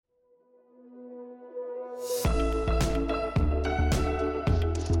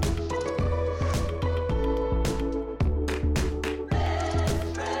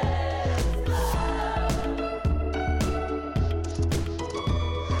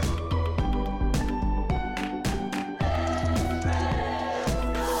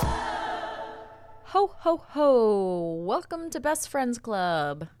ho, ho. Welcome to Best Friends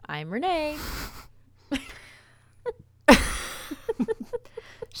Club. I'm Renee.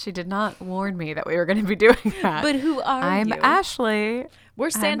 She did not warn me that we were going to be doing that. But who are I'm you? Ashley. We're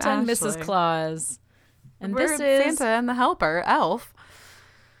Santa and Mrs. Ashley. Claus. And We're Santa and the helper, Elf.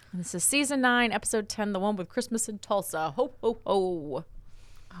 This is season 9, episode 10, the one with Christmas in Tulsa. Ho, ho, ho.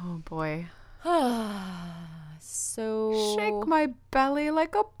 Oh, boy. So... Shake my belly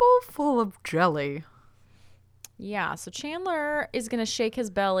like a bowl full of jelly. Yeah, so Chandler is going to shake his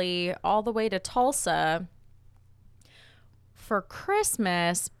belly all the way to Tulsa for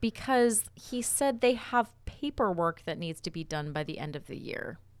Christmas because he said they have paperwork that needs to be done by the end of the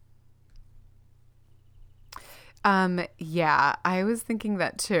year. Yeah, I was thinking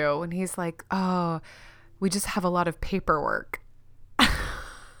that too. And he's like, oh, we just have a lot of paperwork.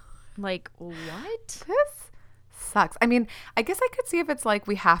 Like, what? This sucks. I mean, I guess I could see if it's like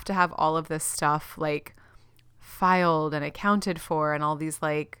we have to have all of this stuff like filed and accounted for, and all this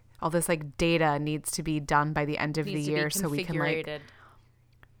data needs to be done by the end of the year so we can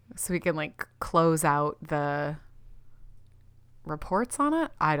close out the reports on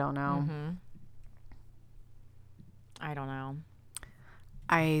it. I don't know. Mm-hmm. I don't know.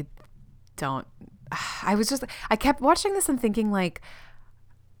 I kept watching this and thinking like,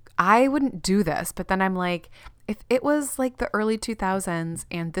 I wouldn't do this. But then I'm like, if it was like the early 2000s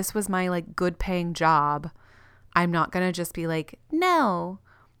and this was my like good paying job, I'm not going to just be like, no.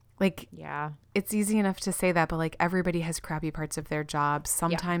 Like, yeah, it's easy enough to say that, but like everybody has crappy parts of their job.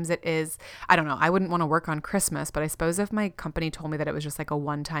 Sometimes it is, I don't know. I wouldn't want to work on Christmas, but I suppose if my company told me that it was just like a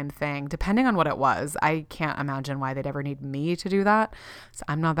one-time thing, depending on what it was, I can't imagine why they'd ever need me to do that. So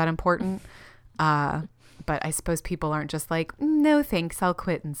I'm not that important. But I suppose people aren't just like, no, thanks, I'll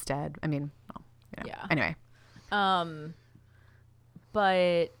quit instead. I mean, well, yeah. Anyway.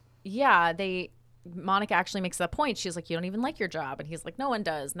 But yeah, Monica actually makes that point. She's like, you don't even like your job. And he's like, no one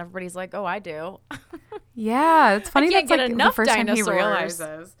does. And everybody's like, oh, I do. Yeah, it's funny. I can't That's get like enough the first dinosaurs. time he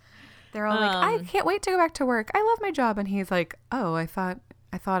realizes. They're all like, I can't wait to go back to work. I love my job. And he's like, oh, I thought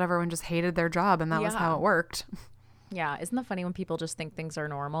everyone just hated their job and that was how it worked. Yeah. Isn't that funny when people just think things are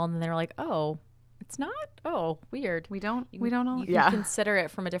normal and then they're like, oh, it's not? Oh, weird. We don't all. You can consider it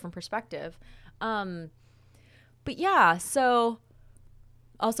from a different perspective. But yeah, so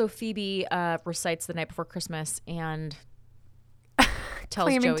also Phoebe recites The Night Before Christmas and tells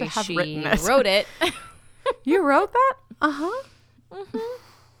Claiming Joey to have she written it. wrote it. You wrote that? Uh-huh.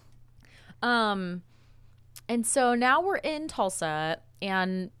 Mm-hmm. And so now we're in Tulsa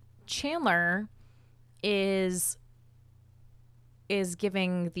and Chandler is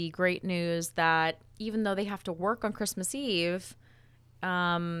giving the great news that even though they have to work on Christmas Eve, they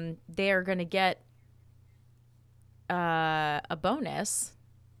are going to get a bonus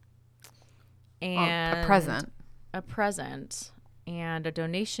and a present, and a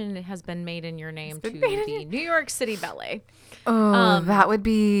donation has been made in your name to the New York City Ballet. Oh, that would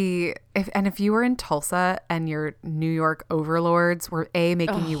be if you were in Tulsa and your New York overlords were A,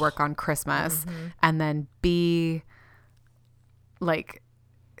 making you work on Christmas, and then B, like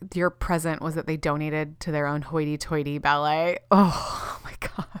your present was that they donated to their own hoity-toity ballet. Oh my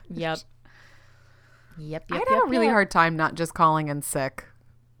god. Yep. I'd have a really hard time not just calling in sick,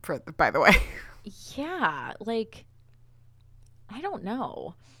 by the way. Yeah, like, I don't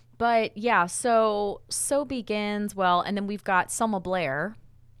know. But yeah, so begins, well, and then we've got Selma Blair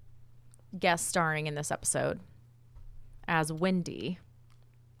guest starring in this episode as Wendy.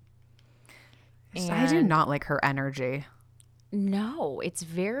 I do not like her energy. No, it's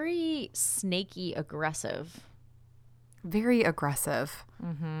very snaky aggressive. Very aggressive.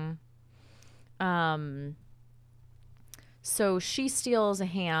 Mm-hmm. So she steals a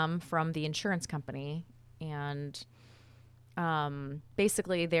ham from the insurance company and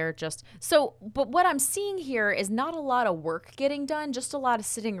basically they're just but what I'm seeing here is not a lot of work getting done, just a lot of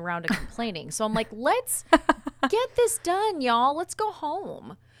sitting around and complaining. So I'm like, let's get this done, y'all. Let's go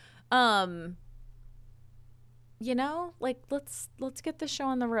home. Like let's get this show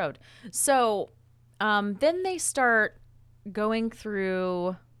on the road. So then they start going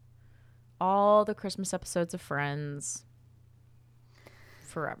through all the Christmas episodes of Friends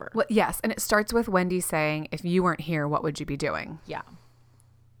forever. Well, yes, and it starts with Wendy saying, if you weren't here, what would you be doing? Yeah.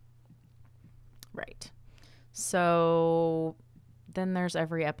 Right. So then there's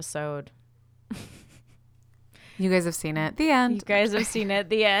every episode. You guys have seen it. The end. You guys have seen it.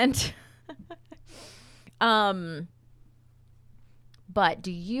 The end. But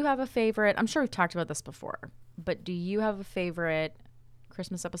do you have a favorite? I'm sure we've talked about this before, but do you have a favorite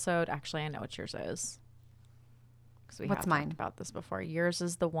Christmas episode? Actually, I know what yours is. What's mine? Talked about this before. Yours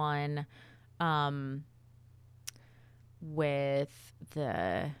is the one with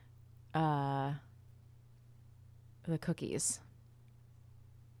uh the cookies.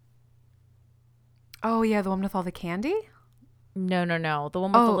 Oh, yeah, the one with all the candy? No, no, no. The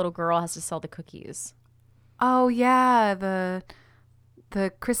one with the Oh, little girl has to sell the cookies. oh yeah, the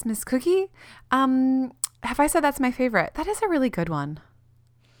Christmas cookie. Have I said that's my favorite? That is a really good one.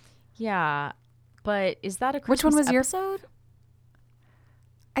 Yeah. But is that a Which one Christmas was your episode?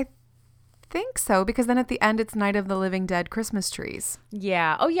 I think so, because then at the end it's Night of the Living Dead Christmas trees.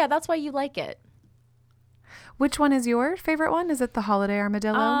 Yeah. Oh, yeah. That's why you like it. Which one is your favorite one? Is it the holiday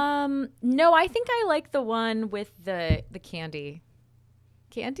armadillo? No, I think I like the one with the candy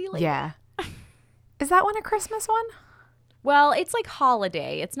lady. Yeah. Is that one a Christmas one? Well, it's like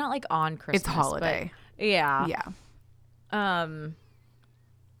holiday. It's not like on It's Christmas, holiday. but yeah. Yeah. Um,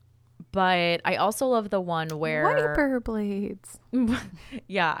 but I also love the one where, Wiper blades.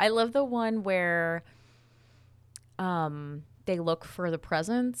 yeah, I love the one where, they look for the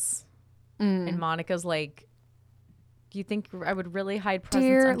presents, and Monica's like, "Do you think I would really hide presents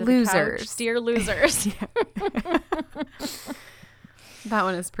Dear under the losers. couch, dear losers?" That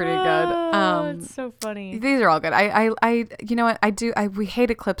one is pretty good. Oh, it's so funny. These are all good. You know what? We hate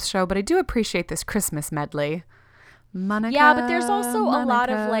Eclipse show, but I do appreciate this Christmas medley. Monica. Yeah, but there's also a lot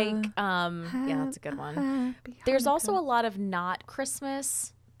of Monica, like, yeah, that's a good one. happy There's also Hanukkah. a lot of not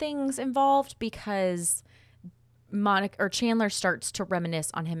Christmas things involved because Monica or Chandler starts to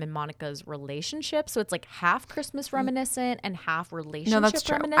reminisce on him and Monica's relationship. So it's like half Christmas reminiscent and half relationship No, that's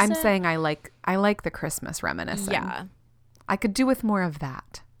true. reminiscent. I'm saying I like the Christmas reminiscing. Yeah. I could do with more of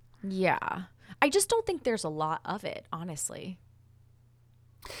that. Yeah. I just don't think there's a lot of it, honestly.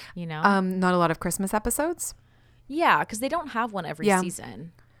 You know? Not a lot of Christmas episodes. Yeah, because they don't have one every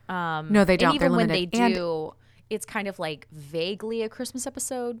season. No, they don't. And They're even when they limited. do, it's kind of like vaguely a Christmas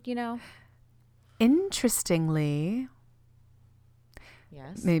episode, you know? Interestingly,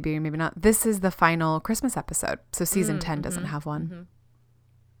 Yes. maybe not. This is the final Christmas episode, so season 10 doesn't have one. Mm-hmm.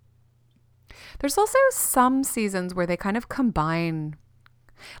 There's also some seasons where they kind of combine,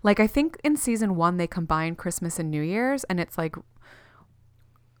 like I think in season 1 they combine Christmas and New Year's, and it's like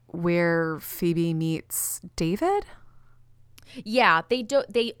where Phoebe meets David. Yeah, they do.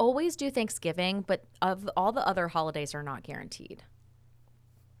 They always do Thanksgiving, but of all the other holidays are not guaranteed.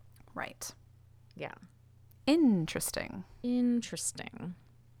 Right. Yeah. Interesting.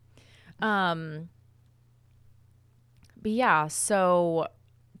 But yeah, so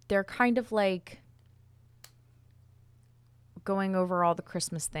they're kind of like going over all the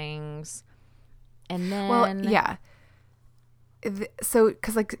Christmas things. And then Well, yeah. So,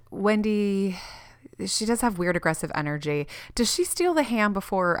 because like Wendy, she does have weird aggressive energy. Does she steal the ham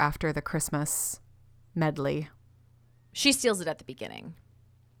before or after the Christmas medley? she steals it at the beginning.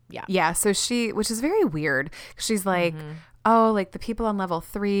 Yeah. Yeah. So which is very weird. She's like, oh, like the people on level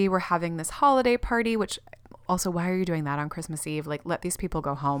 3 were having this holiday party, which also, why are you doing that on Christmas Eve? Like, let these people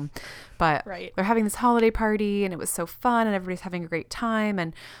go home. But Right. they're having this holiday party and it was so fun and everybody's having a great time.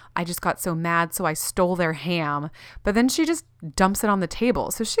 And I just got so mad. So I stole their ham. But then she just dumps it on the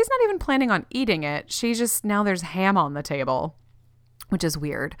table. So she's not even planning on eating it. Now there's ham on the table, which is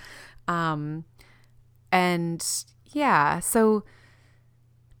weird. And yeah, so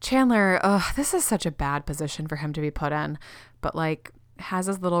Chandler, this is such a bad position for him to be put in, but like has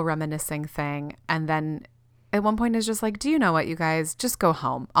this little reminiscing thing. And then at one point is just like, do you know what, you guys, just go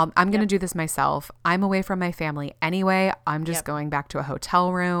home. I'm going to do this myself. I'm away from my family anyway. I'm just going back to a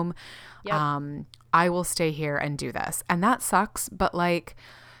hotel room. Yep. I will stay here and do this. And that sucks. But like,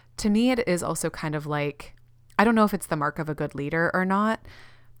 to me, it is also kind of like, I don't know if it's the mark of a good leader or not,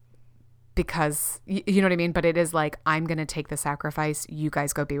 because you know what I mean? But it is like, I'm going to take the sacrifice. You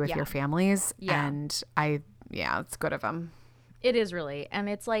guys go be with your families. Yeah. And it's good of him. It is really. And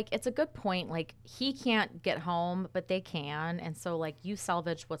it's like, it's a good point. Like, he can't get home, but they can. And so, like, you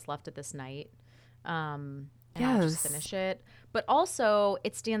salvage what's left of this night. And I'll just finish it. But also,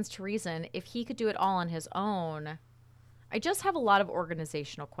 it stands to reason, if he could do it all on his own, I just have a lot of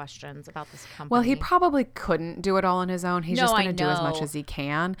organizational questions about this company. Well, he probably couldn't do it all on his own. He's just going to do as much know. as he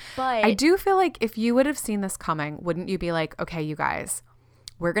can. But I do feel like if you would have seen this coming, wouldn't you be like, okay, you guys,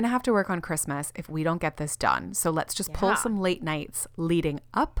 we're going to have to work on Christmas if we don't get this done. So let's just pull some late nights leading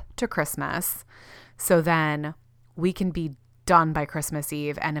up to Christmas. So then we can be done by Christmas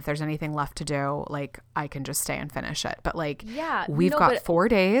Eve. And if there's anything left to do, like I can just stay and finish it. But like, we've got 4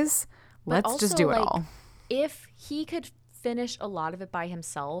 days. Let's just do it all. If he could finish a lot of it by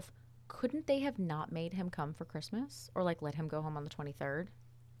himself, couldn't they have not made him come for Christmas or like let him go home on the 23rd?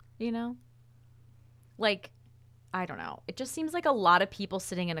 You know? Like, I don't know. It just seems like a lot of people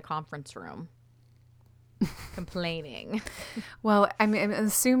sitting in a conference room. complaining. Well, I'm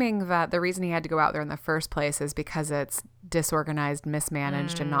assuming that the reason he had to go out there in the first place is because it's disorganized,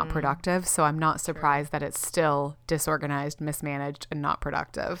 mismanaged, and not productive. So I'm not surprised that it's still disorganized, mismanaged, and not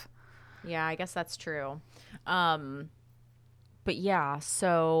productive. Yeah, I guess that's true. But yeah,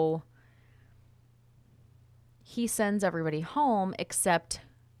 so he sends everybody home except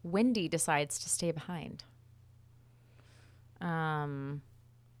Wendy decides to stay behind.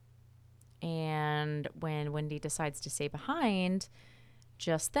 And when Wendy decides to stay behind,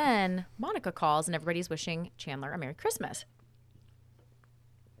 just then Monica calls and everybody's wishing Chandler a Merry Christmas.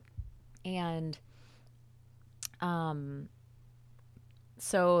 And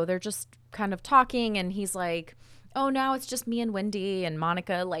so they're just kind of talking, and he's like, oh, now it's just me and Wendy. And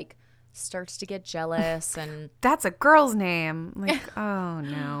Monica like starts to get jealous, and That's a girl's name. Like, oh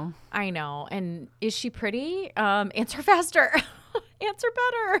no. I know. And is she pretty? Answer faster. Answer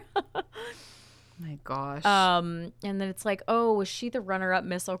better. My gosh. And then it's like, oh, was she the runner-up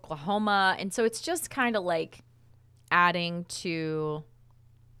Miss Oklahoma? And so it's just kind of like adding to.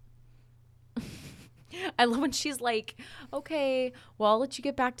 I love when she's like, okay, well, I'll let you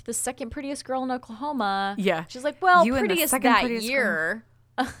get back to the second prettiest girl in Oklahoma. Yeah. She's like, well, You and the prettiest second that prettiest year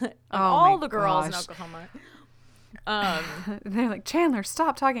of Oh all my the girls in gosh. Oklahoma. They're like, Chandler,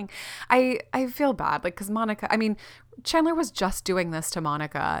 stop talking. I feel bad, like, because Monica, I mean, Chandler was just doing this to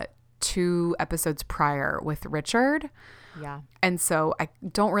Monica 2 episodes prior with Richard. Yeah. And so I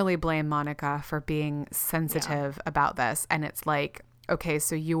don't really blame Monica for being sensitive about this. And it's like, okay,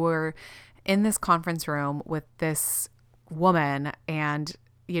 so you were in this conference room with this woman, and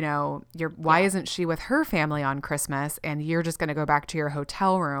why isn't she with her family on Christmas, and you're just going to go back to your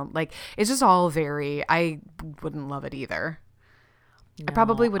hotel room? Like, it's just all I wouldn't love it either. No, I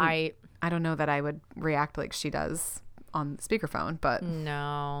probably wouldn't. I don't know that I would react like she does on speakerphone, but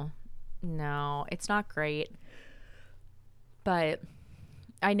No, it's not great. But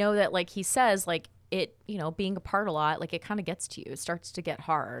I know that, like he says, like it, being apart a lot, like it kind of gets to you. It starts to get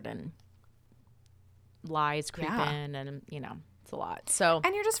hard, and lies creep in, and it's a lot. So,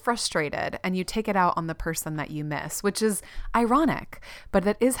 and you're just frustrated, and you take it out on the person that you miss, which is ironic, but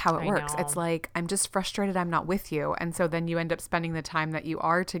that is how it works. know. It's like, I'm just frustrated I'm not with you. And so then you end up spending the time that you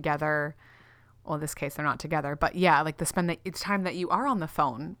are together. Well, in this case, they're not together, but yeah, like the time that you are on the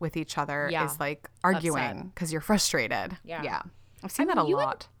phone with each other is like arguing because you're frustrated. Yeah. I've seen that a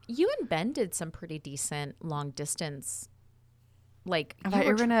lot. You and Ben did some pretty decent long distance. Like, I thought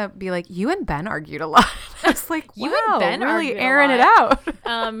you were gonna be like, you and Ben argued a lot. I was like, wow, You and Ben really argued a airing it lot.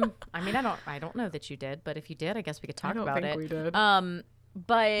 out. I mean, I don't know that you did, but if you did, I guess we could talk I don't about think it. we did.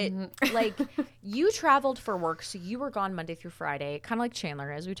 But like, you traveled for work, so you were gone Monday through Friday, kind of like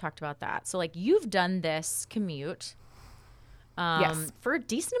Chandler, as we talked about that. So like, you've done this commute Yes. for a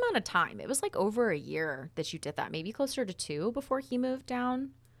decent amount of time. It was like over a year that you did that, maybe closer to 2 before he moved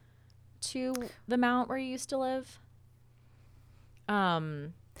down to the Mount where you used to live.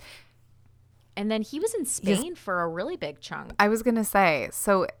 And then he was in Spain for a really big chunk. I was gonna say,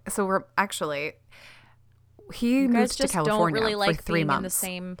 so we're actually he You guys moved to just don't California really like for 3 being months. in the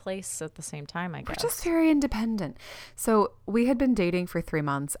same place at the same time, I guess. We're just very independent. So we had been dating for 3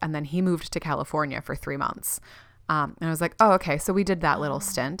 months, and then he moved to California for 3 months. And I was like, oh, okay. So we did that little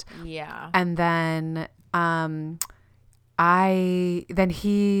stint. Yeah. And then then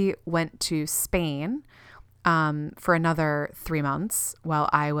he went to Spain for another 3 months while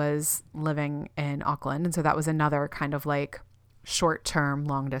I was living in Auckland. And so that was another kind of like short-term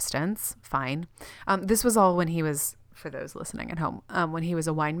long distance. Fine. This was all when he was, for those listening at home, when he was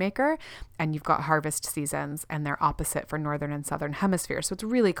a winemaker, and you've got harvest seasons and they're opposite for northern and southern hemisphere. So it's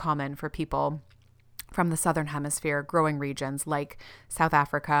really common for people from the southern hemisphere, growing regions like South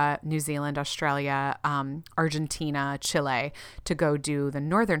Africa, New Zealand, Australia, Argentina, Chile, to go do the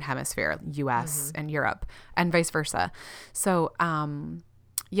northern hemisphere, US and Europe, and vice versa. So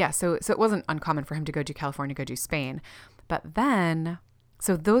so it wasn't uncommon for him to go to California, go to Spain. But then,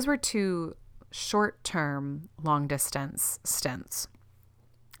 so those were 2 short-term long-distance stints.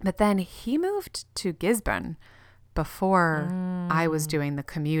 But then he moved to Gisborne before I was doing the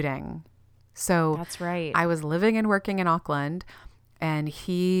commuting. So That's right. I was living and working in Auckland, and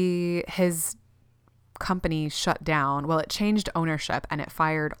his company shut down. Well, it changed ownership and it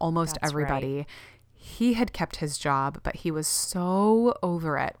fired almost That's everybody. right. He had kept his job, but he was so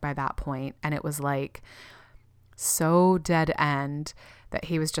over it by that point, and it was like so dead end that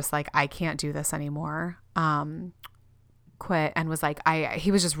he was just like, I can't do this anymore. Quit, and was like,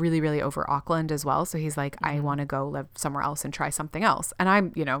 he was just really, really over Auckland as well. So he's like, I want to go live somewhere else and try something else. And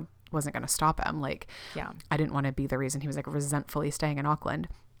I'm, wasn't going to stop him. Like, Yeah. I didn't want to be the reason he was like resentfully staying in Auckland.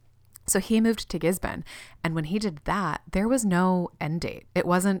 So he moved to Gisborne. And when he did that, there was no end date. It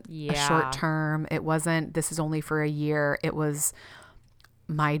wasn't a short term. It wasn't, this is only for a year. It was,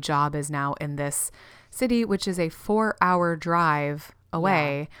 my job is now in this city, which is a 4-hour drive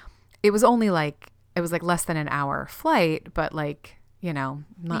away. It was only like, it was like less than an hour flight, but like, you know,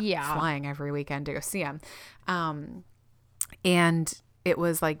 not flying every weekend to go see him. And it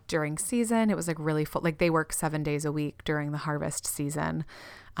was like during season, it was like really full. Like they work 7 days a week during the harvest season.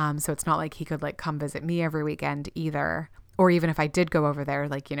 So it's not like he could like come visit me every weekend either. Or even if I did go over there,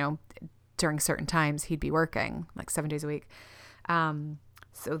 like, you know, during certain times he'd be working like 7 days a week.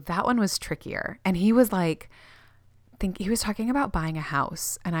 So that one was trickier. And he was like, he was talking about buying a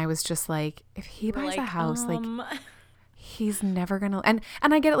house. And I was just like, if he buys a house, like he's never going to, and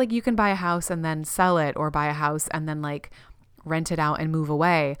I get it. Like you can buy a house and then sell it, or buy a house and then like rent it out and move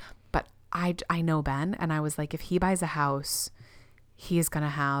away. But I know Ben, and I was like, if he buys a house, he's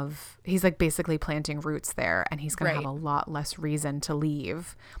like basically planting roots there, and he's going to have a lot less reason to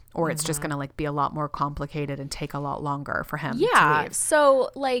leave, or it's just going to like be a lot more complicated and take a lot longer for him to leave. So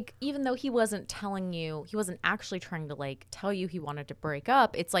like, even though he wasn't actually trying to like tell you he wanted to break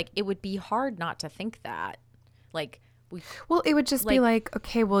up, it's like, it would be hard not to think that. Like, well, it would just be like,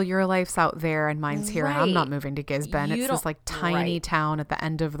 okay, well, your life's out there and mine's here, and I'm not moving to Gisborne. It's this like tiny town at the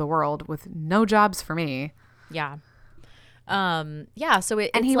end of the world with no jobs for me. Yeah. So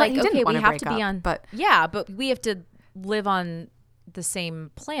it's he like, okay, we have to be on, but we have to live on the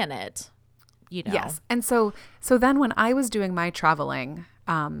same planet, you know? Yes. And so then when I was doing my traveling,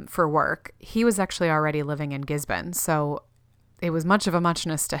 for work, he was actually already living in Gisborne. So it was much of a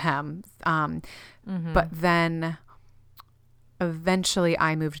muchness to him. But then eventually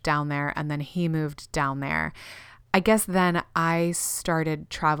I moved down there, and then he moved down there. I guess then I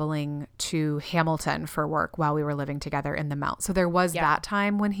started traveling to Hamilton for work while we were living together in the Mount. So there was that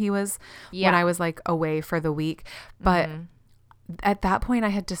time when he was, when I was like away for the week. But at that point I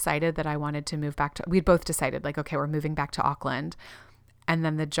had decided that I wanted to move back to, we'd both decided like, okay, we're moving back to Auckland. And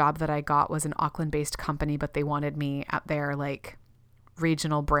then the job that I got was an Auckland based company, but they wanted me at their like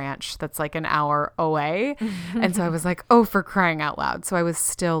regional branch that's like an hour away. And so I was like, oh, for crying out loud. So I was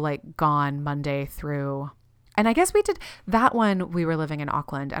still like gone Monday through. And I guess we did that one. We were living in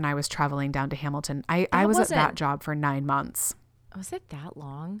Auckland and I was traveling down to Hamilton. I was at that job for 9 months. Was it that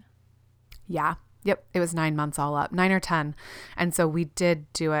long? Yeah. Yep. It was 9 months all up, 9 or 10. And so we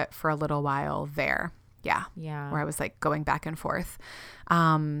did do it for a little while there. Yeah. Yeah. Where I was like going back and forth.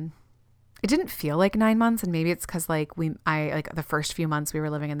 It didn't feel like 9 months, and maybe it's because like like the first few months we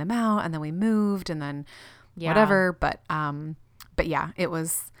were living in the Mount, and then we moved, and then whatever. But yeah, it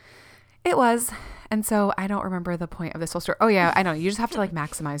was, and so I don't remember the point of this whole story. Oh yeah, I know. You just have to like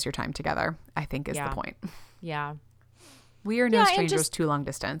maximize your time together, I think is the point. Yeah. We are no strangers to long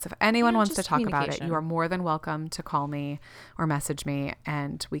distance. If anyone wants to talk about it, you are more than welcome to call me or message me,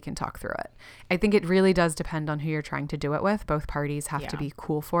 and we can talk through it. I think it really does depend on who you're trying to do it with. Both parties have to be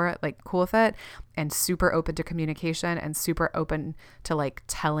cool with it, and super open to communication, and super open to like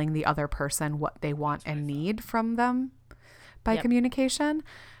telling the other person what they want and need from them by communication.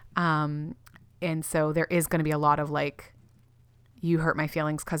 And so there is going to be a lot of like, you hurt my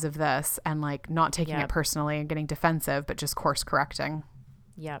feelings because of this, and like not taking it personally and getting defensive, but just course correcting.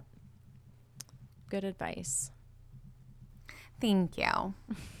 Yep. Good advice. Thank you.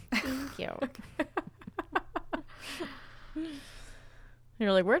 Thank you.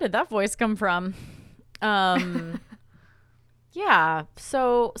 You're like, where did that voice come from? Yeah.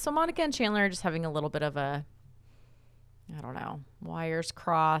 So Monica and Chandler are just having a little bit of a, I don't know, wires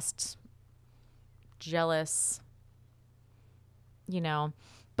crossed, jealous, you know,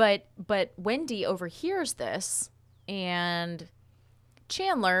 but Wendy overhears this, and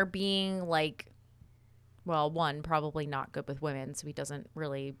Chandler, being like, well, one, probably not good with women, so he doesn't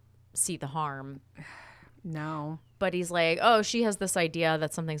really see the harm. No. But he's like, oh, she has this idea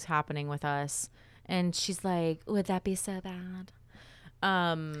that something's happening with us. And she's like, would that be so bad?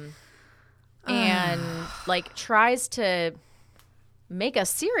 And like tries to make a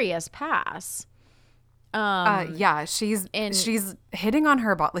serious pass. Yeah, she's hitting on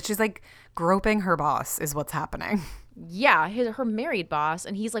her boss. She's like groping her boss is what's happening. Yeah, her married boss.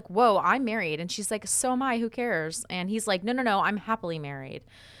 And he's like, whoa, I'm married. And she's like, so am I, who cares? And he's like, no, I'm happily married.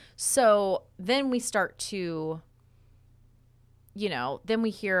 So then we start to, you know, then we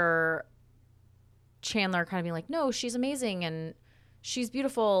hear Chandler kind of being like, no, she's amazing and she's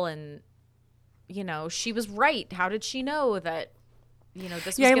beautiful, and, you know, she was right. How did she know that, you know,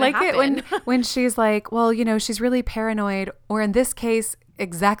 this was going to happen? I like it when she's like, well, you know, she's really paranoid, or in this case,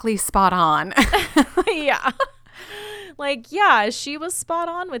 exactly spot on. Yeah. Like, yeah, she was spot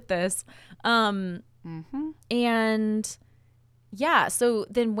on with this. And yeah, so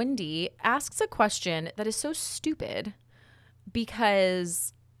then Wendy asks a question that is so stupid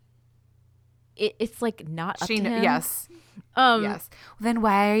because it's like not up to him. Yes. Yes. Then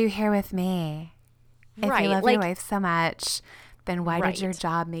why are you here with me? If you love your wife so much, then why did your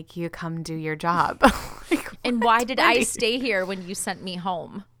job make you come do your job? And why did I stay here when you sent me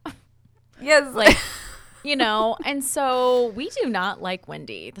home? Yes. Like, you know, and so we do not like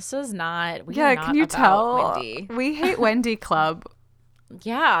Wendy. This is not, we are not can you about tell? Wendy. We hate Wendy Club.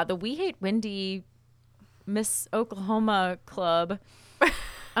 Yeah, the We Hate Wendy Miss Oklahoma Club.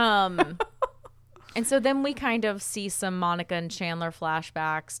 And so then we kind of see some Monica and Chandler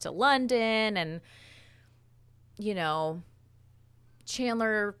flashbacks to London and, you know,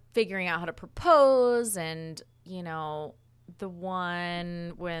 Chandler figuring out how to propose and, you know, the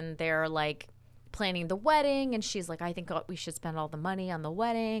one when they're like planning the wedding and she's like, I think we should spend all the money on the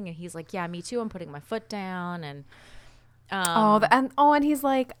wedding. And he's like, yeah, me too. I'm putting my foot down. And and he's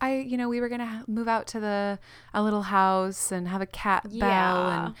like, we were gonna move out to a little house and have a cat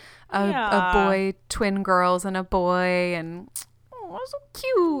bell and a boy, twin girls and a boy, and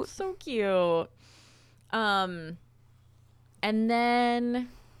so cute. And then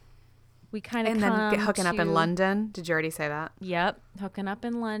we kind of get hooking up in London. Did you already say that? Yep, hooking up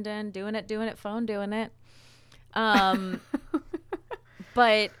in London, doing it, phone doing it.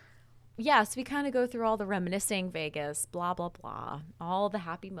 But yeah, so we kind of go through all the reminiscing Vegas, blah, blah, blah, all the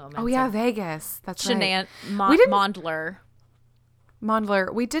happy moments. Oh, yeah, Vegas. That's right. Mondler.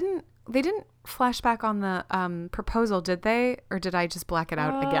 They didn't flash back on the proposal, did they? Or did I just black it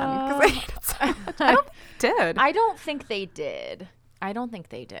out again? I don't think they did. I don't think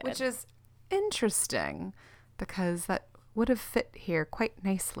they did. Which is interesting because that would have fit here quite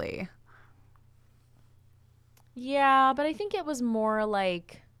nicely. Yeah, but I think it was more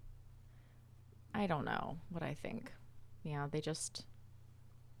like, I don't know what I think. Yeah, they just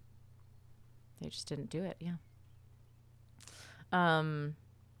didn't do it. Yeah. But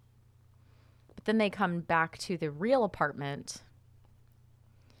then they come back to the real apartment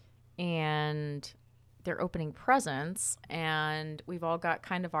and they're opening presents and we've all got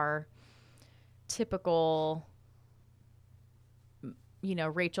kind of our typical, you know,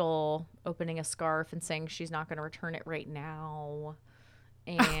 Rachel opening a scarf and saying she's not going to return it right now.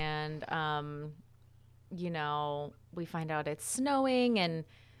 And, you know, we find out it's snowing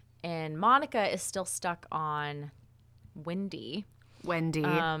and Monica is still stuck on Wendy.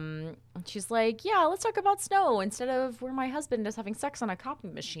 She's like, yeah, let's talk about snow instead of where my husband is having sex on a copy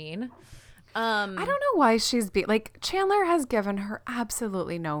machine. I don't know why she's like Chandler has given her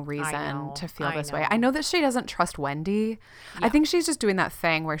absolutely no reason to feel this way. I know that she doesn't trust Wendy. Yeah. I think she's just doing that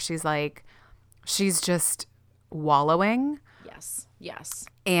thing where she's like, she's just wallowing. Yes.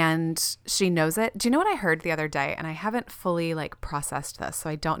 And she knows it. Do you know what I heard the other day? And I haven't fully like processed this, so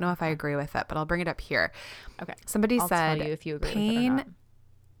I don't know if I agree with it, but I'll bring it up here. Okay. Somebody I'll said tell you if you agree with it or not.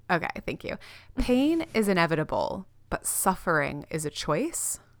 Okay, thank you. Pain is inevitable, but suffering is a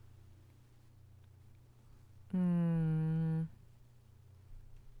choice.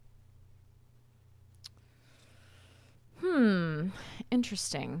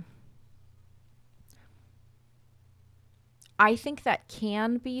 Interesting. I think that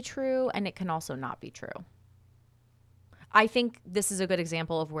can be true and it can also not be true. I think this is a good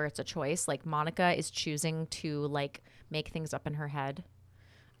example of where it's a choice. Like Monica is choosing to like make things up in her head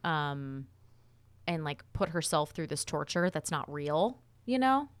and like put herself through this torture that's not real, you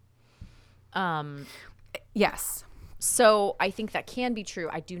know? Yes. So I think that can be true.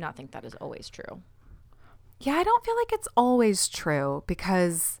 I do not think that is always true. Yeah, I don't feel like it's always true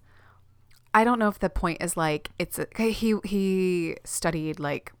because I don't know if the point is like he studied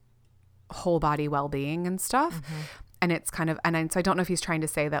like whole body well-being and stuff, and it's kind of so I don't know if he's trying to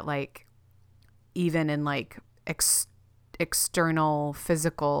say that like even in like external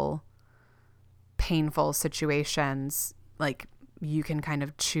physical painful situations like you can kind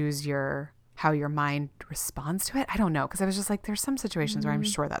of choose how your mind responds to it. I don't know because I was just like there's some situations where I'm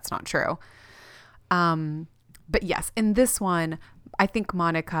sure that's not true. But yes, in this one, I think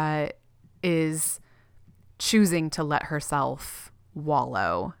Monica is choosing to let herself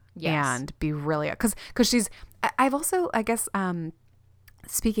wallow and be really because I've also I guess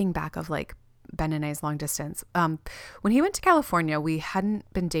speaking back of like Ben and I's long distance when he went to California we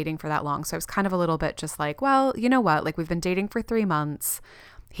hadn't been dating for that long, so I was kind of a little bit just like, well, you know what, like we've been dating for 3 months,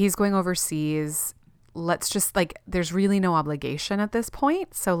 he's going overseas, let's just like there's really no obligation at this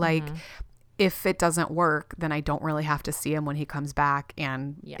point, so like if it doesn't work, then I don't really have to see him when he comes back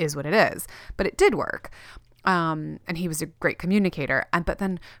and is what it is. But it did work. And he was a great communicator. But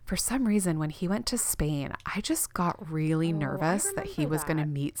then for some reason, when he went to Spain, I just got really nervous that he was going to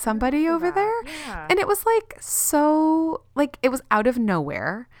meet somebody over there. Yeah. And it was like, so like, it was out of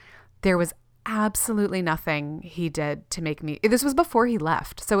nowhere. There was absolutely nothing he did to make me, this was before he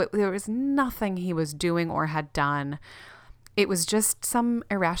left. So there was nothing he was doing or had done. It was just some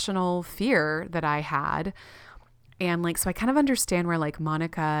irrational fear that I had. And like, so I kind of understand where like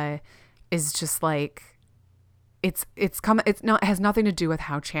Monica is just like, it has nothing to do with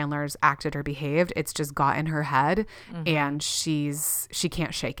how Chandler's acted or behaved. It's just got in her head and she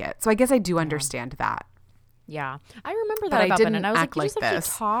can't shake it. So I guess I do understand that. Yeah. I remember But that I about didn't Ben, and I was act like, you just like have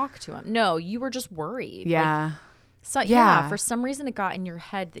this. to talk to him. No, you were just worried. Yeah. Like, so Yeah. for some reason it got in your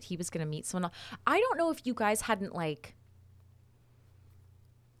head that he was going to meet someone else. I don't know if you guys hadn't like,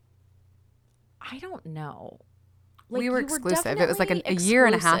 I don't know. Like, we were you exclusive. It was like a year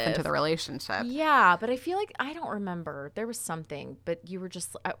and a half into the relationship. Yeah, but I feel like I don't remember. There was something, but you were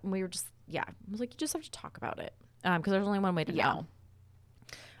just, we were just, yeah. I was like, you just have to talk about it, because there's only one way to know.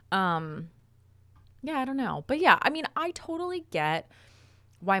 Yeah, I don't know, but yeah, I mean, I totally get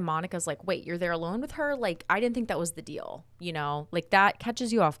why Monica's like, wait, you're there alone with her? Like, I didn't think that was the deal, you know? Like, that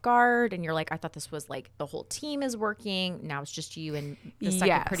catches you off guard, and you're like, I thought this was like the whole team is working. Now it's just you and the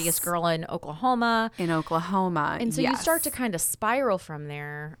second prettiest girl in Oklahoma. And so you start to kind of spiral from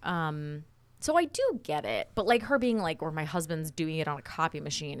there. So I do get it, but like her being like, or my husband's doing it on a copy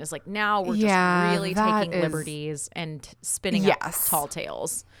machine is like, now we're just really taking liberties and spinning up tall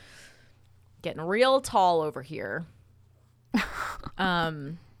tales. Getting real tall over here.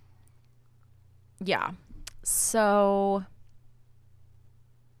 Yeah. So,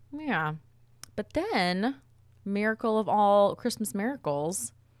 yeah. But then, miracle of all Christmas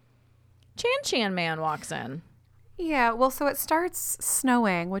miracles, Chan Man walks in. Yeah, well, so it starts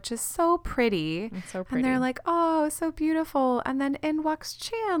snowing, which is so pretty. It's so pretty. And they're like, oh, so beautiful. And then in walks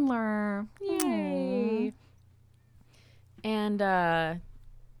Chandler. Yay. And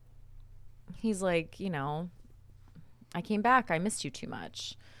he's like, you know, I came back. I missed you too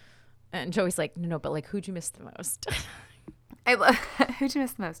much. And Joey's like, no, but like, who'd you miss the most? Who'd you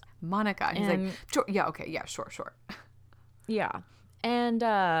miss the most? Monica. And he's like, yeah, okay, yeah, sure. Yeah.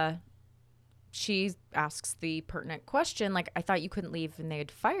 And she asks the pertinent question, like, I thought you couldn't leave and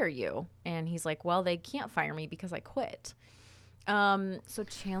they'd fire you. And he's like, well, they can't fire me because I quit. So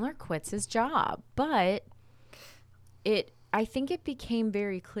Chandler quits his job. But I think it became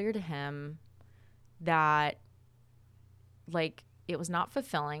very clear to him that, like, it was not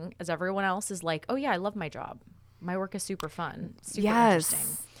fulfilling, as everyone else is like, oh yeah, I love my job. My work is super fun, super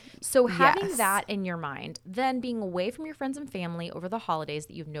interesting. So having that in your mind, then being away from your friends and family over the holidays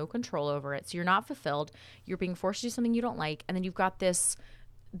that you have no control over it, so you're not fulfilled, you're being forced to do something you don't like, and then you've got this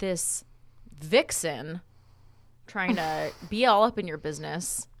vixen trying to be all up in your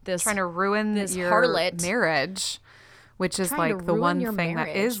business, trying to ruin your harlot marriage. Which is like the one thing that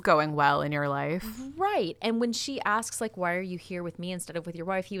is going well in your life. Right. And when she asks, like, why are you here with me instead of with your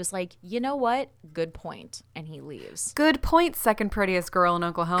wife? He was like, you know what? Good point. And he leaves. Good point, second prettiest girl in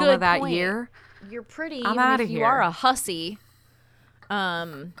Oklahoma that year. You're pretty. I'm out of here. You are a hussy.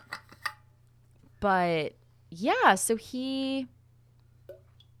 But yeah, so he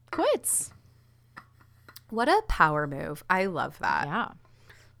quits. What a power move. I love that.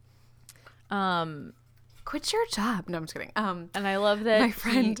 Yeah. Quit your job. No, I'm just kidding. And I love that my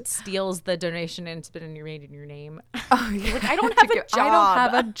friend he steals the donation and it's been made in your name. Oh, yeah. Like, I don't have a job. I don't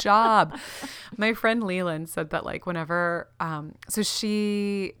have a job. My friend Leland said that, like, whenever, so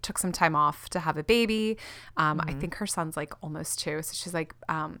she took some time off to have a baby. I think her son's like almost 2. So she's like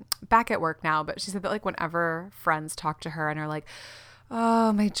back at work now. But she said that, like, whenever friends talk to her and are like,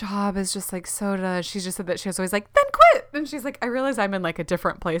 oh, my job is just like soda. She just said that she was always like, then quit. And she's like, I realize I'm in like a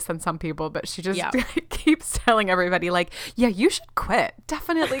different place than some people, but she just keeps telling everybody like, yeah, you should quit.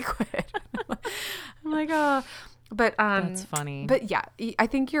 Definitely quit. I'm like, oh, but that's funny. But yeah, I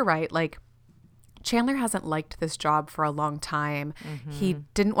think you're right. Like, Chandler hasn't liked this job for a long time. He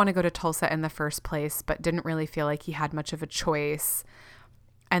didn't want to go to Tulsa in the first place, but didn't really feel like he had much of a choice.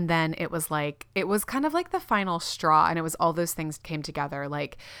 And then it was kind of like the final straw, and it was all those things came together.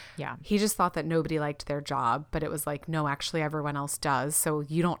 Like, yeah, he just thought that nobody liked their job, but it was like, no, actually everyone else does. So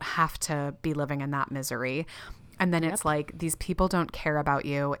you don't have to be living in that misery. And then it's like, these people don't care about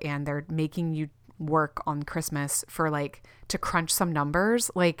you and they're making you work on Christmas for like, to crunch some numbers.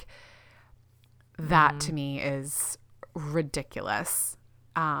 Like, that to me is ridiculous.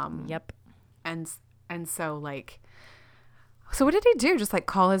 Yep. And so like, so what did he do? Just like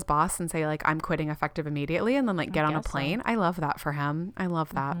call his boss and say like, I'm quitting effective immediately, and then like get on a plane? So. I love that for him. I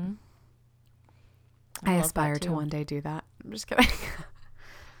love that. I love that aspire to too. one day do that. I'm just kidding.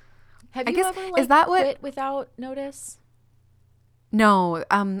 Have I you guess, ever like is that what? quit without notice? No,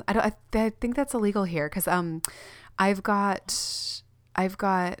 I don't. I think that's illegal here because I've got, I've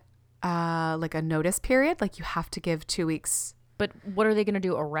got like a notice period. Like you have to give 2 weeks. But what are they going to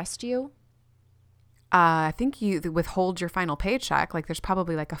do? Arrest you? I think you withhold your final paycheck. Like there's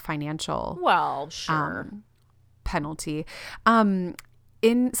probably like a financial Well, sure. penalty. So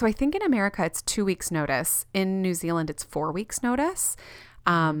I think in America it's 2 weeks notice. In New Zealand it's 4 weeks notice.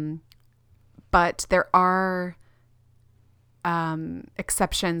 But there are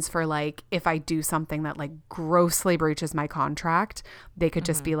exceptions for like if I do something that like grossly breaches my contract, they could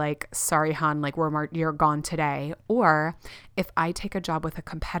just be like, sorry, hon, like you're gone today. Or if I take a job with a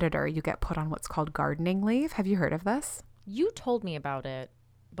competitor, you get put on what's called gardening leave. Have you heard of this? You told me about it,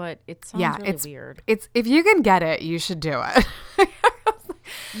 but it sounds really weird. It's if you can get it, you should do it.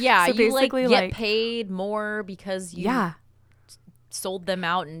 Yeah, So you like basically, get like, paid more because you sold them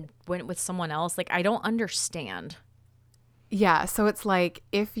out and went with someone else. Like I don't understand. Yeah. So it's like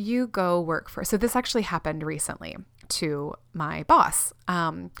if you go work so this actually happened recently to my boss.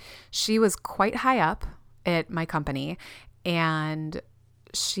 She was quite high up at my company and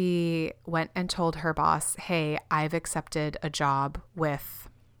she went and told her boss, hey, I've accepted a job with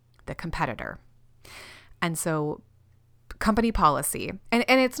the competitor. And so company policy, and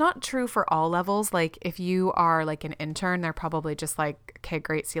it's not true for all levels. Like if you are like an intern, they're probably just like, okay,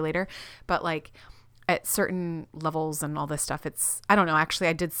 great, see you later. But like at certain levels and all this stuff, I don't know, actually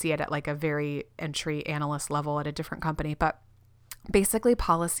I did see it at like a very entry analyst level at a different company, but basically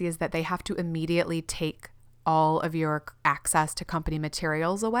policy is that they have to immediately take all of your access to company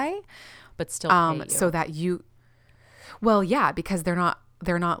materials away, but still pay you. so that well, yeah, because they're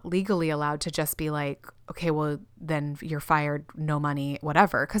not legally allowed to just be like, okay, well then you're fired, no money,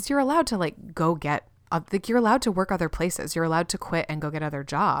 whatever, because you're allowed to like go get like you're allowed to work other places, you're allowed to quit and go get other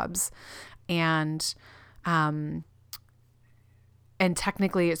jobs. And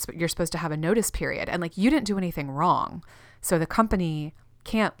technically you're supposed to have a notice period, and like you didn't do anything wrong, so the company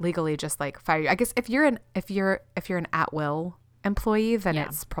can't legally just like fire you. I guess if you're an at-will employee, then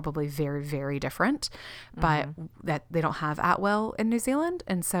it's probably very, very different, but that they don't have at-will in New Zealand,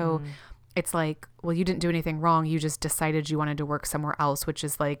 and so it's like, well, you didn't do anything wrong, you just decided you wanted to work somewhere else, which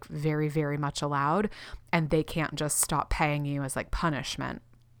is like very, very much allowed, and they can't just stop paying you as like punishment.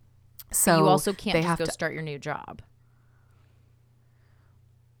 So you also can't they just have go to start your new job.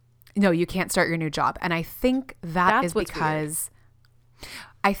 No, you can't start your new job. And I think That's what's because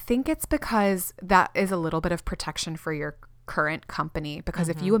I think it's because that is a little bit of protection for your current company, because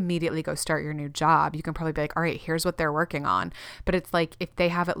if you immediately go start your new job, you can probably be like, all right, here's what they're working on. But it's like if they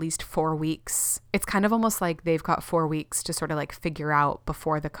have at least 4 weeks, it's kind of almost like they've got 4 weeks to sort of like figure out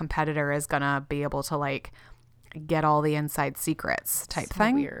before the competitor is going to be able to like get all the inside secrets type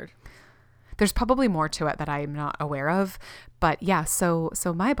thing. Weird. There's probably more to it that I'm not aware of, but yeah. So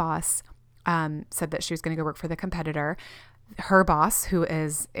my boss said that she was going to go work for the competitor. Her boss, who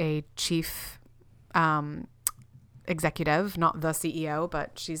is a chief executive, not the CEO,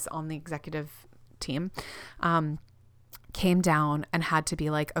 but she's on the executive team, came down and had to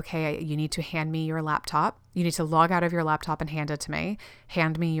be like, okay, you need to hand me your laptop. You need to log out of your laptop and hand it to me.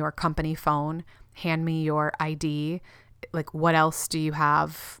 Hand me your company phone. Hand me your ID. Like, what else do you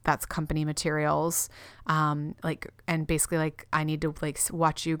have that's company materials? Like, and basically like, I need to like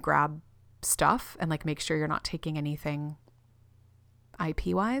watch you grab stuff and like make sure you're not taking anything IP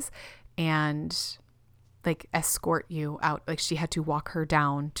wise, and like escort you out. Like she had to walk her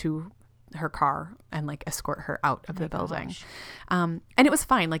down to her car and like escort her out of the building. And it was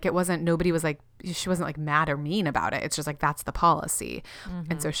fine. Like it wasn't, nobody was like, she wasn't like mad or mean about it. It's just like, that's the policy.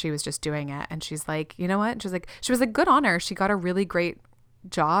 And so she was just doing it. And she's like, you know what? She's like, she was like, good on her. She got a really great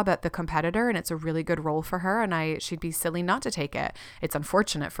job at the competitor and it's a really good role for her. And she'd be silly not to take it. It's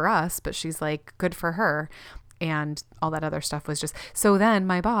unfortunate for us, but she's like, good for her. And all that other stuff was just, so then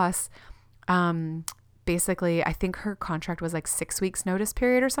my boss, basically, I think her contract was like 6 weeks notice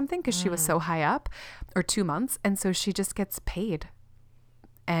period or something because she was so high up, or 2 months. And so she just gets paid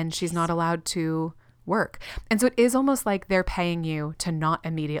and she's not allowed to work. And so it is almost like they're paying you to not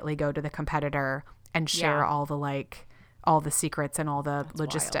immediately go to the competitor and share all the secrets and all the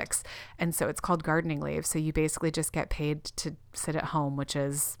logistics. Wild. And so it's called gardening leave. So you basically just get paid to sit at home, which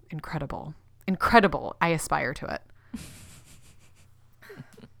is incredible. Incredible. I aspire to it.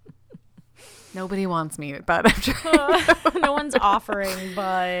 Nobody wants me, but I'm trying. No one's offering,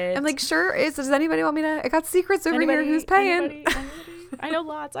 but I'm like, sure. Does anybody want me to? I got secrets over here. Who's paying? Anybody? I know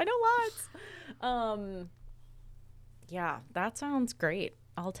lots. Yeah, that sounds great.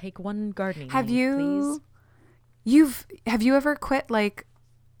 I'll take one gardening Have leave, please. have you ever quit like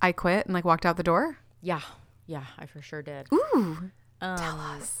I quit and like walked out the door? Yeah. Yeah, I for sure did. Ooh, tell Um,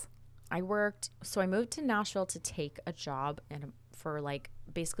 us. I moved to Nashville to take a job for like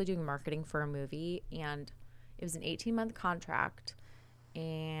basically doing marketing for a movie, and it was an 18-month contract,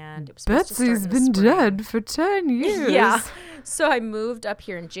 and it was supposed to start Betsy's in the been spring. dead for 10 years. Yeah. So I moved up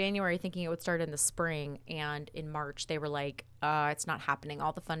here in January thinking it would start in the spring, and in March they were like, it's not happening.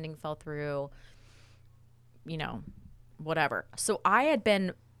 All the funding fell through, you know, whatever. So I had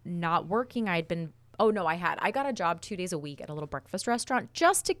been not working. I got a job 2 days a week at a little breakfast restaurant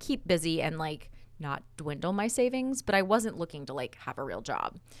just to keep busy and like not dwindle my savings, but I wasn't looking to like have a real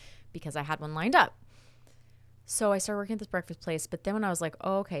job because I had one lined up. So I started working at this breakfast place, but then when I was like,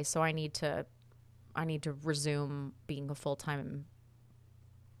 oh, okay, so I need to resume being a full-time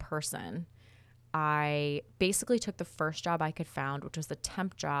person. I basically took the first job I could find, which was the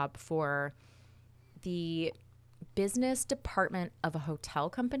temp job for the business department of a hotel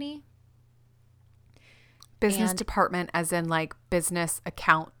company. Business And department as in like business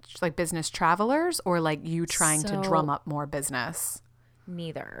account, like business travelers, or like you trying to drum so up more business?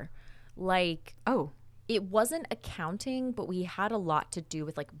 neither. Like Oh. it wasn't accounting, but we had a lot to do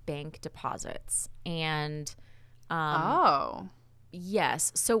with like bank deposits. And Oh.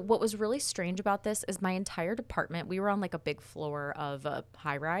 yes. So what was really strange about this is my entire department, we were on like a big floor of a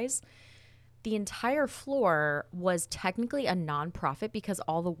high rise. The entire floor was technically a nonprofit because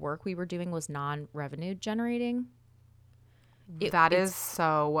all the work we were doing was non-revenue generating. That It's is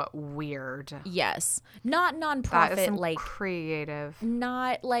so weird. yes, not That is nonprofit some like creative.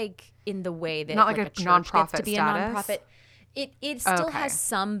 not like in the way that Not like like a a church gets to nonprofit be a status? nonprofit. It still Okay. has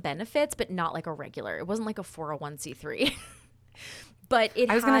some benefits, but not like a regular. It wasn't like a 401(c)(3. But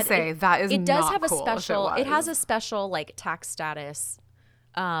I was gonna say that is it does not have a cool if it special it has a was. special like tax status,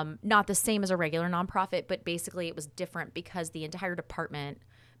 not the same as a regular nonprofit, but basically it was different because the entire department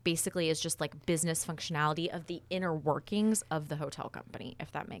basically is just like business functionality of the inner workings of the hotel company,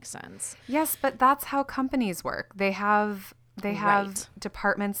 if that makes sense. Yes, but that's how companies work. They have Right.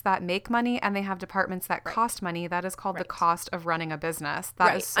 departments that make money and they have departments that cost money. That is called the Right. cost of running a business. That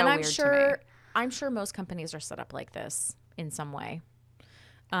is Right. so And weird to me. I'm sure most companies are set up like this in some way.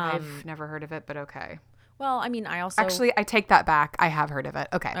 I've never heard of it, but okay. Well, I mean, I also Actually, I take that back. I have heard of it.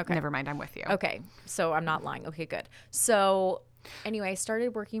 Okay. Okay. Never mind. I'm with you. Okay, so I'm not lying. Okay, good. So anyway, I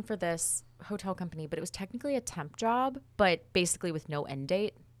started working for this hotel company, but it was technically a temp job, but basically with no end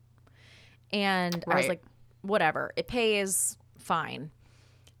date. And I was Right. like, whatever, it pays fine.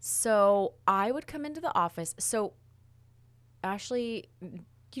 So I would come into the office. So Ashley,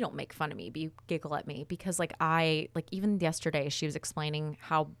 you don't make fun of me, but you giggle at me because even yesterday she was explaining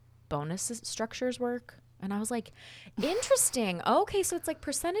how bonus structures work. And I was like, interesting. Okay, so it's like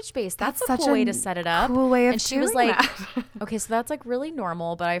percentage based. That's a such cool way a to set it up. cool way of And she was doing like, that. okay, so that's like really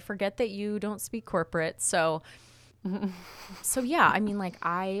normal, but I forget that you don't speak corporate. So yeah, I mean, like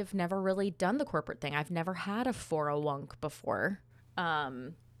I've never really done the corporate thing. I've never had a 401 before. I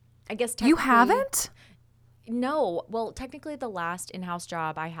guess You technically haven't? no. Well, technically the last in-house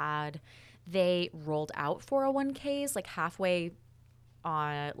job I had, they rolled out 401ks like halfway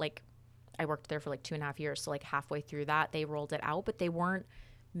on like I worked there for like 2.5 years. So like halfway through that, they rolled it out, but they weren't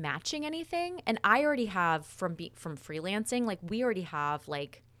matching anything. And I already have from freelancing, like we already have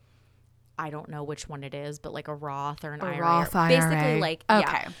like, I don't know which one it is, but like a Roth or an IRA. Roth Basically IRA. like, Okay.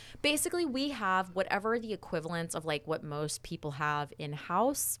 yeah, basically we have whatever the equivalents of like what most people have in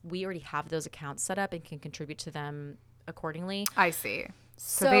house. We already have those accounts set up and can contribute to them accordingly. I see.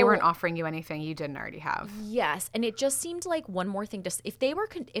 So they weren't offering you anything you didn't already have. Yes, and it just seemed like one more thing. Just if they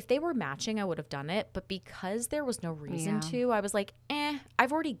were matching, I would have done it. But because there was no reason to, I was like,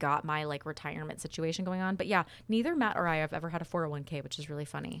 I've already got my like retirement situation going on. But yeah, neither Matt or I have ever had a 401k, which is really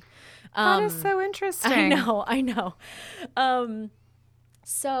funny. That is so interesting. I know.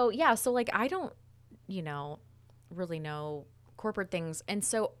 So yeah, so like I don't, really know corporate things, and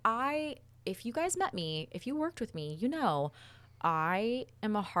so if you guys met me, if you worked with me, I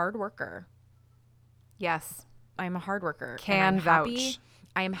am a hard worker. Yes. I'm a hard worker. Can vouch.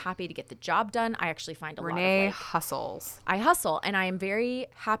 I am happy to get the job done. I actually find a Renee lot of hustles. I hustle, and I am very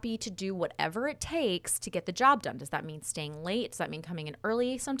happy to do whatever it takes to get the job done. Does that mean staying late? Does that mean coming in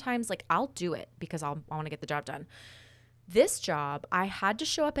early? Sometimes like I'll do it because I want to get the job done. This job, I had to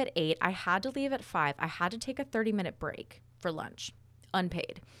show up at 8. I had to leave at 5. I had to take a 30-minute break for lunch,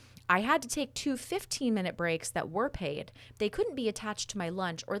 unpaid. I had to take 2 15-minute breaks that were paid. They couldn't be attached to my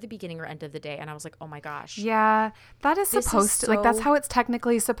lunch or the beginning or end of the day. And I was like, oh my gosh. Yeah, that is This is supposed to, like, that's so- how it's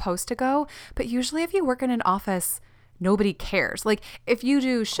technically supposed to go. But usually if you work in an office, nobody cares. Like if you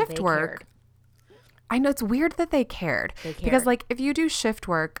do shift They work, cared. I know it's weird that they cared. They Because cared. like if you do shift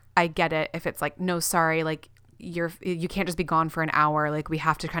work, I get it. If it's like, no, sorry, like you can't just be gone for an hour. Like we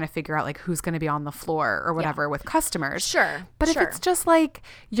have to kind of figure out like who's going to be on the floor or whatever with customers. Sure. But if it's just like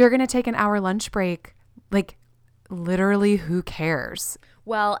you're going to take an hour lunch break, like literally who cares?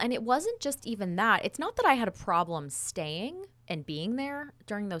 Well, and it wasn't just even that. It's not that I had a problem staying and being there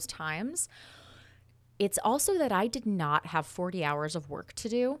during those times. It's also that I did not have 40 hours of work to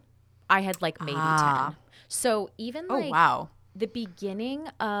do. I had like maybe 10. So even Oh, like wow. the beginning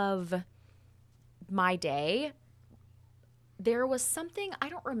of my day, there was something, I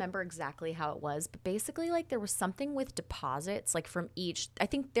don't remember exactly how it was, but basically like there was something with deposits, like from each, I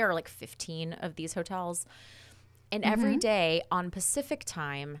think there are like 15 of these hotels. And every day on Pacific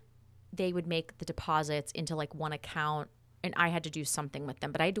time, they would make the deposits into like one account, and I had to do something with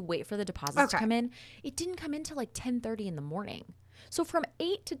them. But I had to wait for the deposits to come in. It didn't come in till like 10:30 in the morning. So from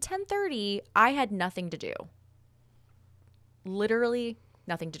 8 to 10:30, I had nothing to do. Literally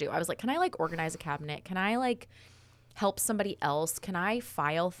nothing to do. I was like, can I like organize a cabinet? Can I like help somebody else? Can I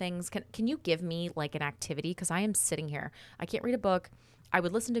file things? Can you give me like an activity? Because I am sitting here. I can't read a book. I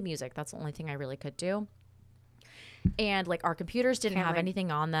would listen to music. That's the only thing I really could do. And like our computers didn't have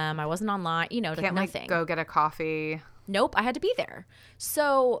anything on them. I wasn't online, you know, Can't nothing. like go get a coffee. Nope, I had to be there.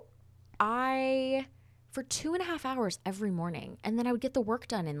 So I, for 2.5 hours every morning, and then I would get the work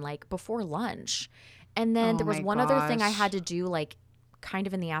done in like before lunch. And then there was one other thing I had to do like kind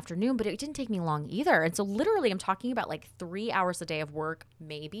of in the afternoon, but it didn't take me long either. And so literally I'm talking about like 3 hours a day of work,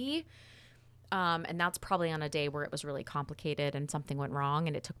 maybe. And that's probably on a day where it was really complicated and something went wrong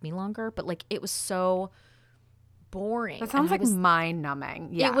and it took me longer. But like it was so boring. That sounds like mind numbing.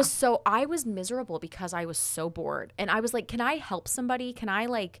 Yeah. It was so, I was miserable because I was so bored. And I was like, can I help somebody? Can I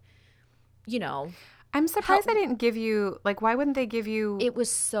like, you know. I'm surprised they didn't give you, like, why wouldn't they give you? It was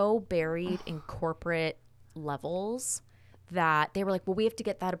so buried in corporate levels that they were like, well, we have to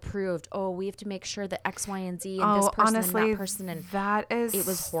get that approved. Oh, we have to make sure that X, Y, and Z and this person honestly, and that person. And that is it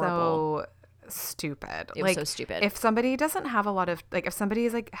was horrible. So stupid. It was so stupid. If somebody doesn't have a lot of, like, if somebody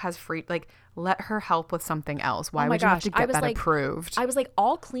is like has free, like, let her help with something else. Why would you have to get that approved? I was like,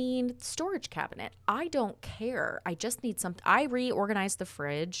 all clean storage cabinet. I don't care. I just need something. I reorganized the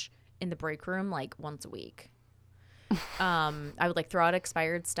fridge in the break room like once a week. I would like throw out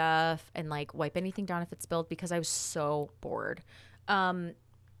expired stuff and like wipe anything down if it spilled because I was so bored.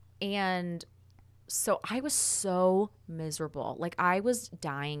 And so I was so miserable. Like I was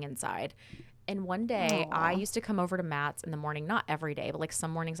dying inside. And one day I used to come over to Matt's in the morning, not every day, but like some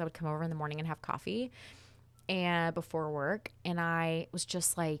mornings I would come over in the morning and have coffee and before work. And I was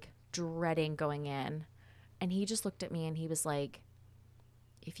just like dreading going in. And he just looked at me and he was like,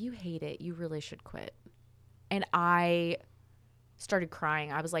 if you hate it, you really should quit. And I started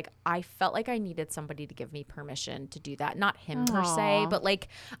crying. I was like, I felt like I needed somebody to give me permission to do that. Not him per se, but like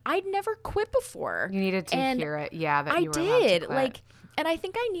I'd never quit before. You needed to hear it. Yeah, that I you were allowed to quit. like, and I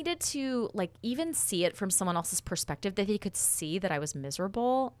think I needed to like even see it from someone else's perspective, that they could see that I was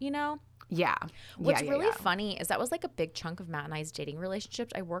miserable, you know? Yeah. What's really funny is that was like a big chunk of Matt and I's dating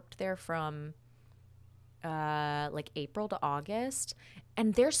relationship. I worked there from like April to August,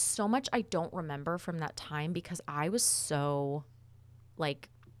 and there's so much I don't remember from that time because I was so like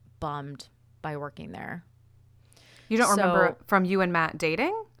bummed by working there. You don't remember from you and Matt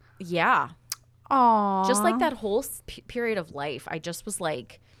dating? Yeah. Aww. Just like that whole period of life, I just was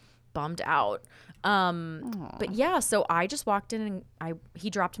like bummed out. But yeah, so I just walked in and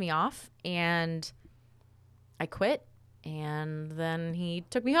he dropped me off and I quit, and then he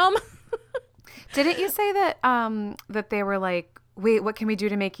took me home. Didn't you say that that they were like, wait, what can we do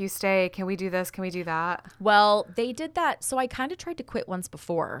to make you stay? Can we do this? Can we do that? Well, they did that. So I kind of tried to quit once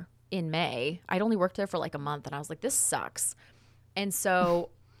before in May. I'd only worked there for like a month and I was like, this sucks. And so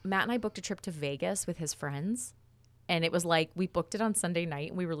Matt and I booked a trip to Vegas with his friends. And it was like, we booked it on Sunday night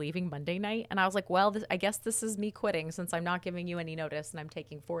and we were leaving Monday night. And I was like, well, I guess this is me quitting since I'm not giving you any notice and I'm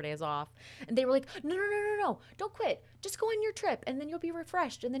taking 4 days off. And they were like, no, don't quit. Just go on your trip and then you'll be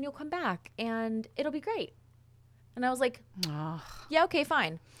refreshed and then you'll come back and it'll be great. And I was like, yeah, okay,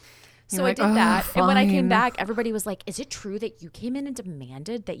 fine. So I did that. Fine. And when I came back, everybody was like, is it true that you came in and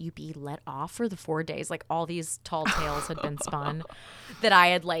demanded that you be let off for the 4 days? Like all these tall tales had been spun that I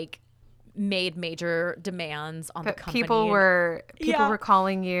had like made major demands on the company. People were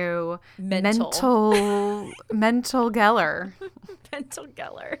calling you mental Geller. Mental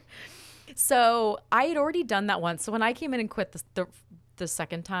Geller. So I had already done that once. So when I came in and quit the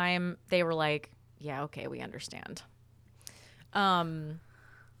second time, they were like, yeah, okay, we understand.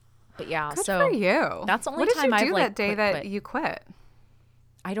 But yeah, Good so for you. that's the only What did time you I've do like that day that quit. you quit?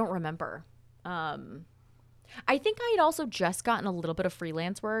 I don't remember. I think I had also just gotten a little bit of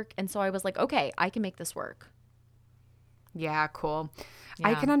freelance work, and so I was like, okay, I can make this work. Yeah, cool.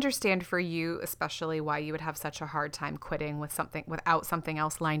 I Yeah. can understand for you, especially why you would have such a hard time quitting with something without something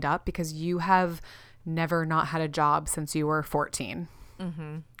else lined up, because you have never not had a job since you were 14.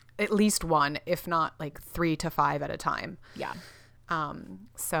 Mm-hmm. At least one, if not like 3 to 5 at a time. Yeah.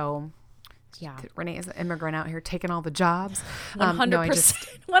 So Yeah. Renee is an immigrant out here taking all the jobs. 100%. No, I just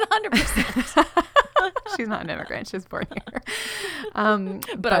 100%. she's not an immigrant. She was born here.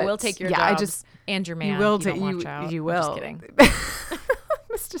 But I will take your jobs I just and your man you will if you don't watch out. you I'm just will. kidding.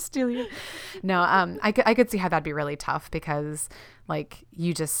 Mr. Steele. No, I could see how that'd be really tough because like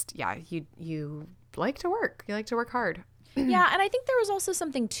you just you like to work. You like to work hard. Yeah, and I think there was also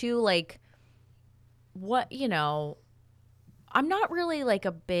something too, like, I'm not really like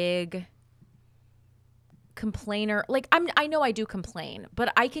a big complainer. Like, I know I do complain,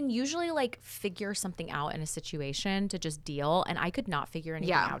 but I can usually like figure something out in a situation to just deal, and I could not figure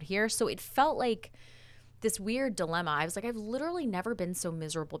anything out here. So it felt like this weird dilemma. I was like, I've literally never been so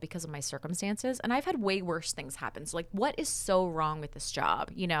miserable because of my circumstances, and I've had way worse things happen. So like, what is so wrong with this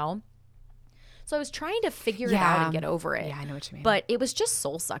job, So I was trying to figure it out and get over it. Yeah, I know what you mean. But it was just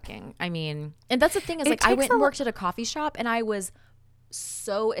soul sucking. I mean, and that's the thing is like I went and worked at a coffee shop and I was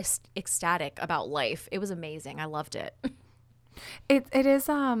so ecstatic about life. It was amazing. I loved it. It is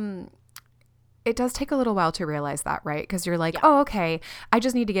it does take a little while to realize that, right? Because you're like, oh, okay, I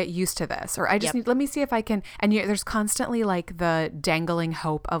just need to get used to this, or I just let me see if I can. And there's constantly like the dangling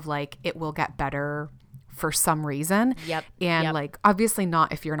hope of like it will get better for some reason. And like, obviously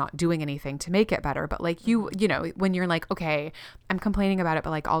not if you're not doing anything to make it better, but like you know, when you're like, okay, I'm complaining about it, but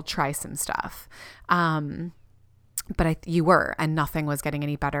like, I'll try some stuff. But you were, and nothing was getting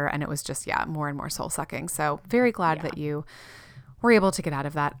any better. And it was just, more and more soul sucking. So very glad that you were able to get out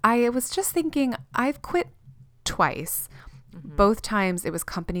of that. I was just thinking, I've quit twice. Mm-hmm. Both times it was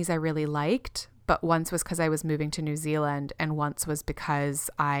companies I really liked, but once was because I was moving to New Zealand, and once was because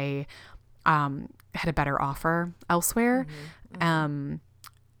I had a better offer elsewhere. Mm-hmm.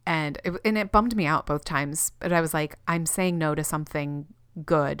 And it bummed me out both times, but I was like, I'm saying no to something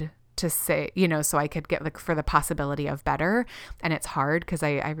good to say, so I could get like for the possibility of better. And it's hard because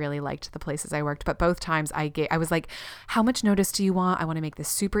I really liked the places I worked, but both times I was like, how much notice do you want? I want to make this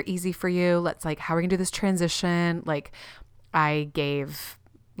super easy for you. Let's like, how are we gonna do this transition? Like I gave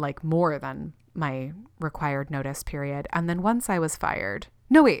like more than my required notice period. And then once I was fired,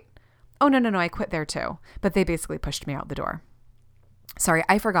 no, wait. Oh, no. I quit there too. But they basically pushed me out the door. Sorry,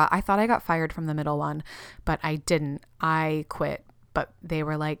 I forgot. I thought I got fired from the middle one, but I didn't. I quit. But they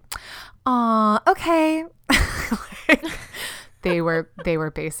were like, okay. They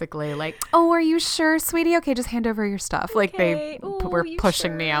were basically like, oh, are you sure, sweetie? Okay, just hand over your stuff. Like they were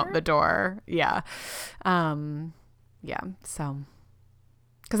pushing me out the door. Yeah. So,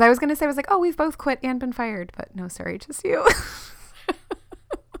 because I was going to say, I was like, oh, we've both quit and been fired, but no, sorry, just you.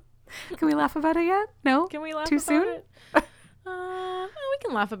 Can we laugh about it yet? No? Can we laugh too about soon? it? We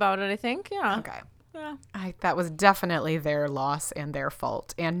can laugh about it, I think. Yeah. Okay. Yeah. That was definitely their loss and their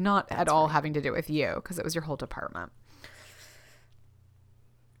fault, and not at all having to do with you, because it was your whole department.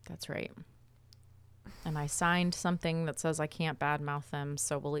 That's right. And I signed something that says I can't badmouth them,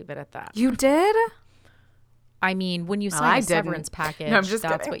 so we'll leave it at that. You did? I mean, when you sign a severance package, no, I'm just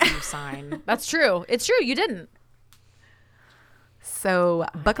that's kidding. what you sign. That's true. It's true. You didn't. So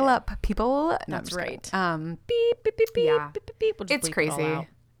buckle up, people. No, that's right. Beep, beep, beep, beep, yeah. beep, beep, beep. We'll it's crazy.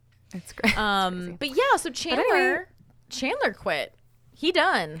 It's great. But yeah, so Chandler quit. He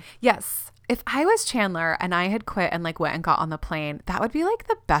done. Yes. If I was Chandler and I had quit and like went and got on the plane, that would be like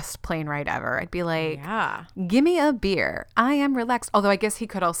the best plane ride ever. I'd be like, give me a beer. I am relaxed. Although I guess he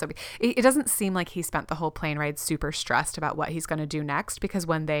could also be. It doesn't seem like he spent the whole plane ride super stressed about what he's going to do next, because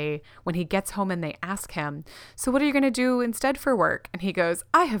when he gets home and they ask him, so what are you going to do instead for work? And he goes,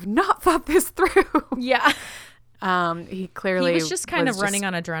 I have not thought this through. Yeah. He clearly was just kind of running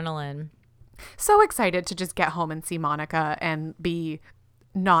on adrenaline. So excited to just get home and see Monica and be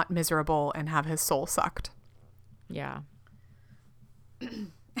not miserable and have his soul sucked. Yeah.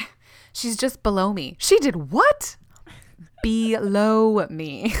 She's just below me. She did what? Below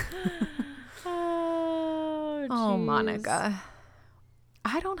me. Oh, Monica.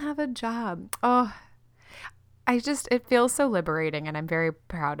 I don't have a job. Oh, it feels so liberating, and I'm very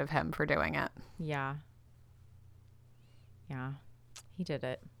proud of him for doing it. Yeah. Yeah. He did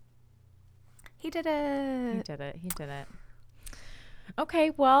it. He did it. He did it.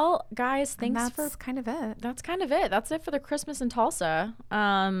 Okay, well, guys, And thanks for that's kind of it. that's kind of it. That's it for the Christmas in Tulsa.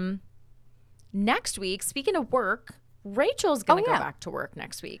 Next week, speaking of work, Rachel's Oh, gonna go yeah. back to work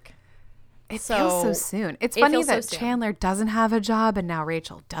next week. It feels so So soon. It's it funny feels so that soon. Chandler doesn't have a job and now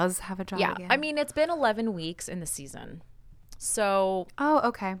Rachel does have a job Yeah, again. I mean, it's been 11 weeks in the season. So, Oh,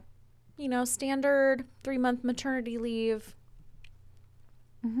 okay. standard 3-month maternity leave.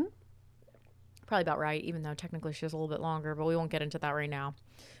 Mm-hmm. Probably about right, even though technically she has a little bit longer, but we won't get into that right now.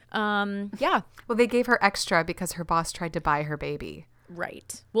 Yeah, Well, they gave her extra because her boss tried to buy her baby.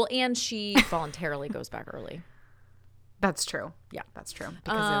 right. Well, and she voluntarily goes back early. That's true. Yeah. That's true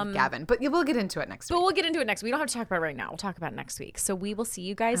because of Gavin. But we'll get into it next But week. we'll get into it next week. We don't have to talk about it right now. We'll talk about it next week. So we will see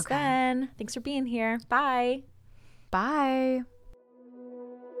you guys Okay. then. Thanks for being here. Bye. Bye.